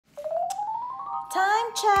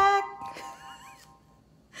Time check!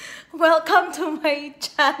 Welcome to my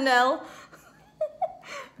channel.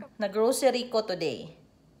 Na-grocery ko today.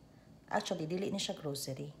 Actually, dili na siya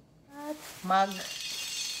grocery.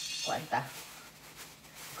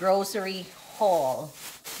 Grocery haul.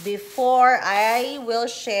 Before I will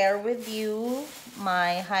share with you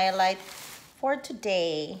my highlight for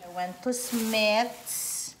today, I went to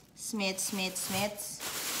Smith's,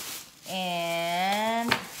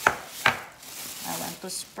 and I went to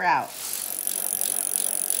Sprouts.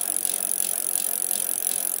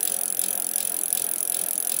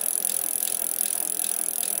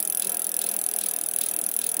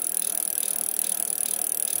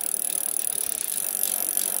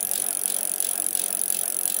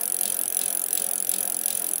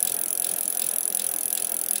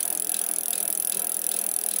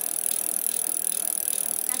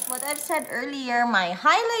 What I've said earlier, my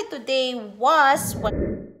highlight today was what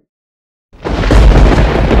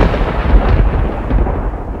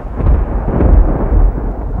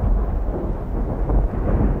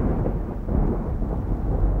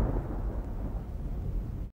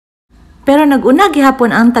pero nag-una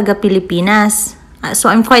gihapon ang taga Pilipinas. So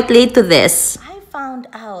I'm quite late to this. I found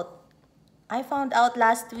out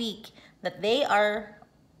last week that they are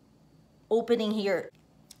opening here.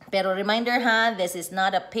 Pero reminder ha, this is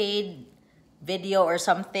not a paid video or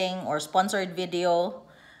something or sponsored video.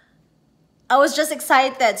 I was just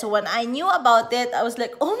excited. So when I knew about it, I was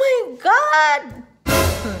like, oh my God!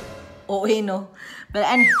 Oh, no. But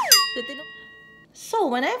so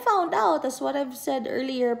when I found out, that's what I've said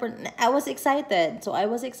earlier, I was excited. So I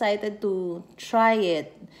was excited to try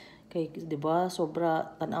it. Okay, diba?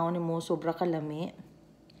 Sobra, tanaw ni mo, sobra kalami.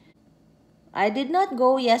 I did not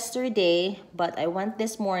go yesterday, but I went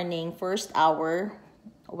this morning, first hour,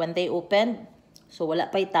 when they opened. So,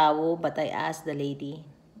 wala pa'y tao, but I asked the lady,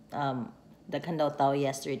 daghan daw tao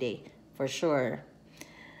yesterday, for sure.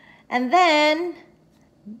 And then,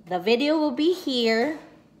 the video will be here.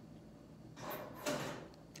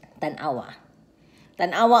 Tanawa.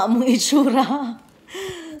 Tanawa mong itsura.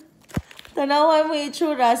 Tanawa mong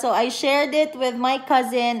itsura. So, I shared it with my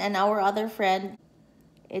cousin and our other friend.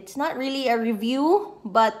 It's not really a review,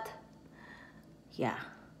 but yeah.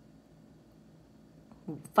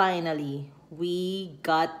 Finally, we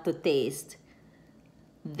got to taste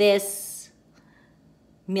this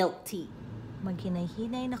milk tea.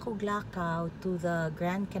 Maghinay-hinay na kuglakaw to the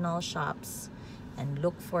Grand Canal shops and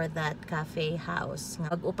look for that cafe house.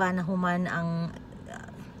 Mag-upa na human ang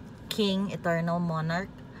King Eternal Monarch.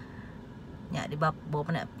 Yeah, di ba? Buo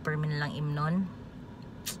pa na permin lang imnon.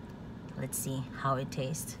 Let's see how it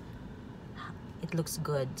tastes. It looks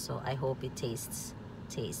good, so I hope it tastes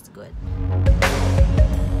good.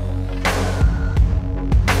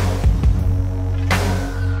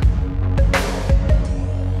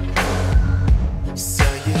 So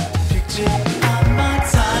you picture on my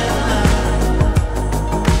timeline.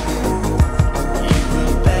 You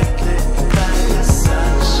were backlit by the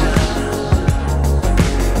sunshine.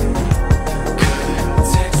 Couldn't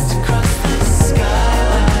text across the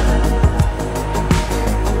skyline.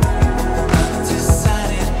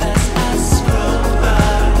 Undecided as I scroll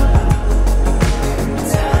by.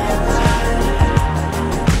 Timeline.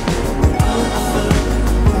 Hopeful,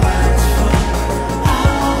 mindful,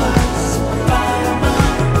 hours by my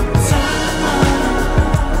timeline.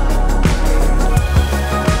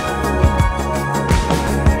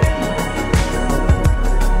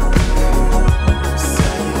 So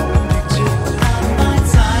you picture on my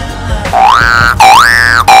timeline.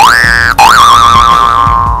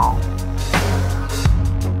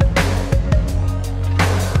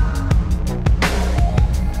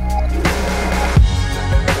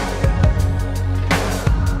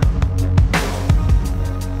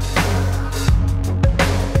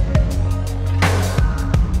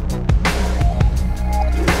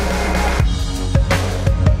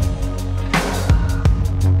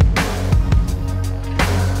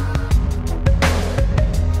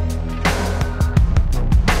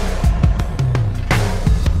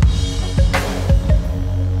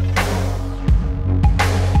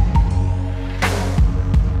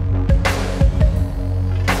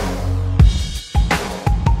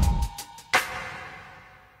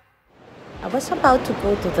 I was about to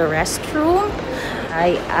go to the restroom.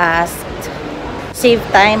 I asked, save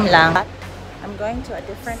time lang. I'm going to a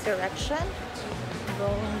different direction.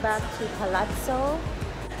 Going back to Palazzo.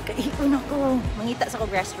 Kaikun ako. Mangita sa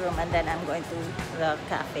kong restroom and then I'm going to the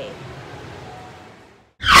cafe.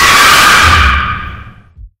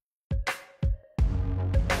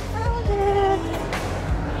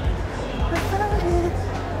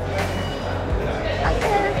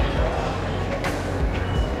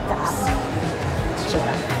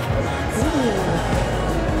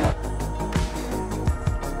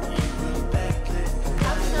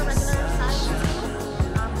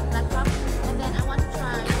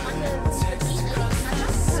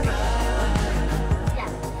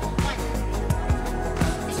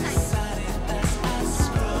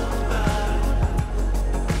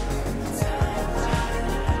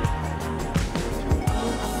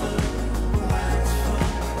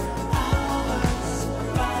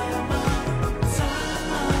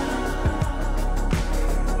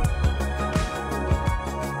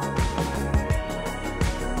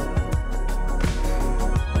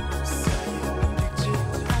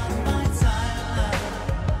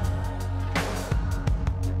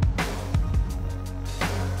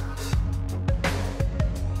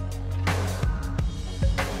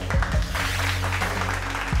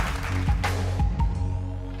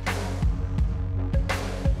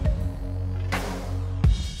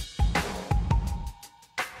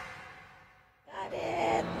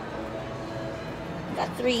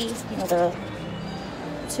 three, you know, the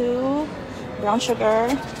 2 brown sugar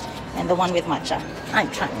and the 1 with matcha. I'm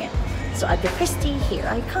trying it. So Ate Christy, here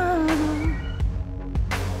I come.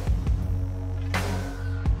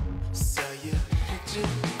 Saw your picture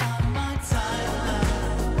on my timeline.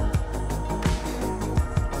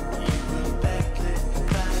 You were backlit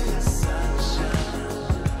by the sunshine.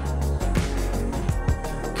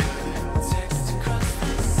 Couldn't text across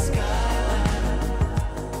the skyline.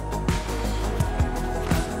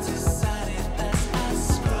 Undecided as I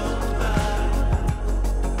scroll by.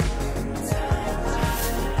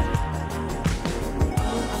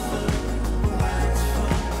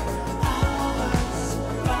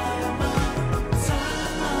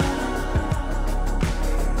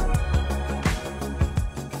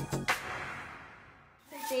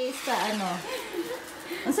 Taste sa ano?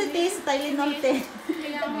 Ang sa taste sa Tylenol te.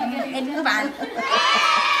 Infant.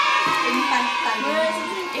 Infant Tylenol.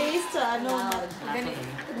 Taste sa ano?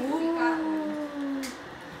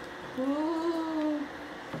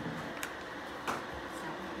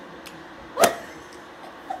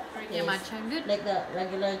 Yeah, matcha. Good. Like the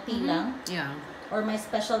regular tea lang? Yeah. Or may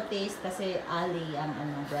special taste kasi Ali ang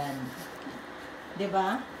ano brand. 'Di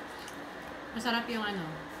ba? Masarap yung ano.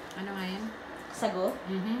 Ano nga yan? Sago?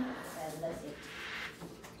 And That's it.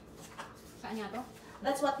 saan nga to?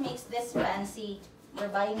 That's what makes this fancy.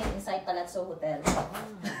 We're buying it inside Palazzo Hotel.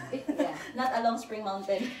 Yeah. Not along Spring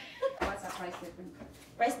Mountain. What's the price difference?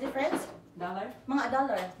 Price difference? Dollar? Mga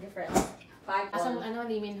 $1 difference. 5 Asang ano,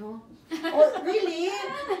 limin ho? Oh, really?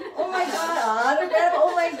 Oh my God!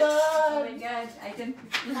 Oh my Oh God! my God, I can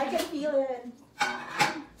feel it.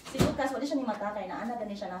 Siguro kasi wala siya ni mata kaya naana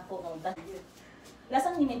gani siya na po nung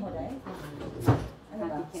lasang limin mo dahil? Ano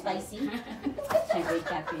ba? Spicy? Every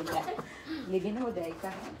cafe that. Living ho dahil ka.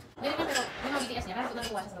 Hindi naman pero, yung mga BTS niya, parang ito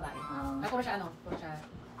kuha siya sa babae. Puro siya ano, puro siya...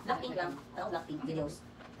 Blackpink lang. Ako Blackpink videos.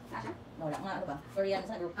 Wala nga, ano ba? Korean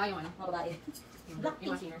sa group. Yung ano? Mga babae. Yung Blackpink.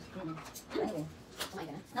 mga singers. Anyway. Kumain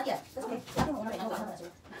ka na? Not yet. That's okay. Sabi mo una rin. Ano ba?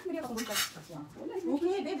 Hindi ako kumbulkan.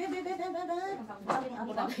 Okay, babe. Sabi ni Abo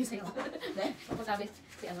Punta ba? ako sa'yo. Then, Tapos sabi,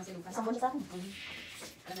 si ano, si Lucas. sambon siya sa akin.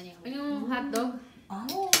 Ano na niya? Yung hotdog?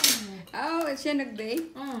 Oh. Oh, siya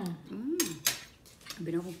nag-bake? Mm.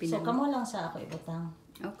 Bino ko So, pinag- kamo lang sa ako ibutang.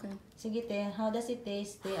 Okay. Sige, te. How does it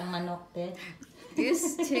taste, te? Ang manok, te?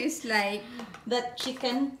 This tastes like The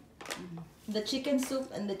chicken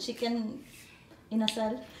soup and the chicken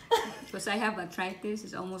inasal. because I have arthritis,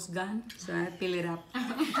 it's almost gone, so I fill it up.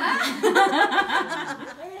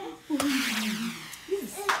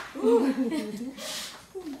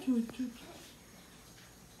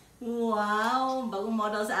 Wow! Bagong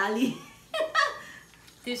model sa Ali.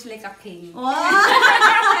 Tastes like a king. Wow!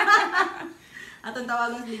 Atong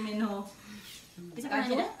tawagan sa limin ho. Isa ka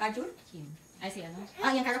Kajul? na Kajul? Kim. Ay, si ano?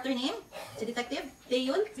 Ah, yung character name? Si Detective?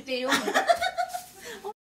 Teyul? Si Teo.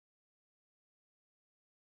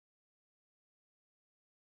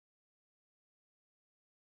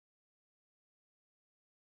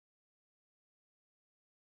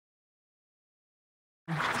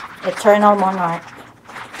 Eternal Monarch.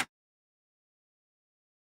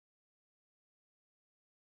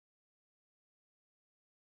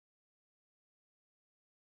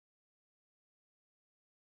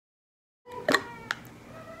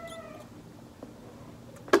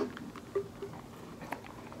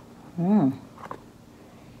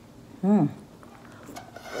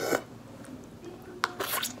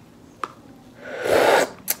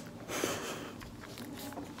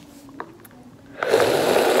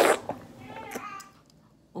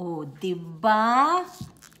 Oh, diba?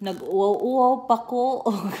 Nag-uwaw-uwaw pa ko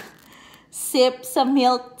og sip sa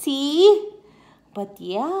milk tea. But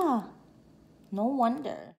yeah, no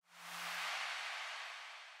wonder.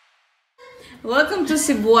 Welcome to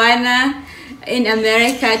Cebuana in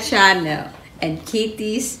America channel and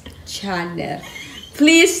Kitty's channel.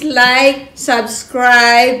 Please like,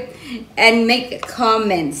 subscribe, and make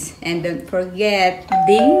comments. And don't forget,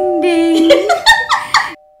 ding ding.